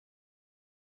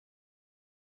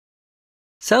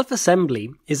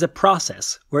Self-assembly is a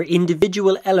process where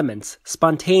individual elements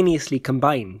spontaneously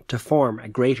combine to form a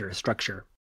greater structure.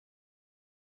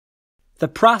 The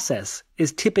process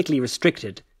is typically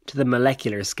restricted to the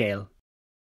molecular scale.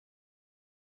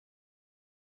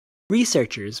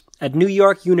 Researchers at New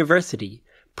York University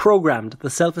programmed the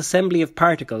self-assembly of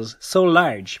particles so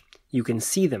large you can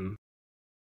see them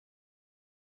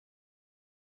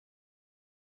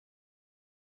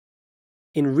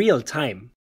in real time.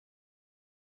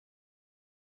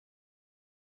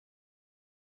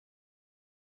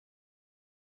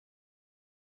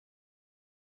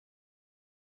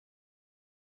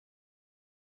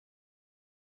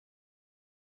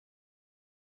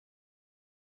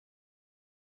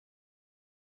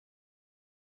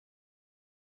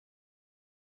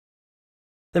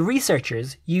 The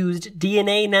researchers used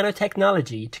DNA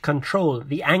nanotechnology to control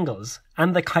the angles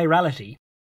and the chirality,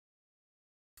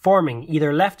 forming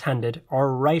either left-handed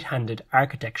or right-handed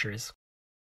architectures.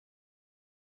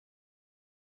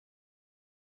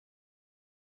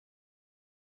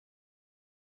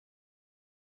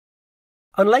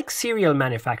 Unlike serial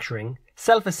manufacturing,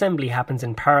 self-assembly happens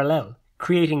in parallel,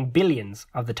 creating billions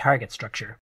of the target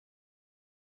structure.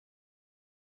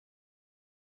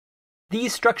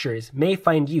 These structures may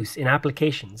find use in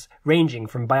applications ranging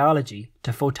from biology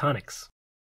to photonics.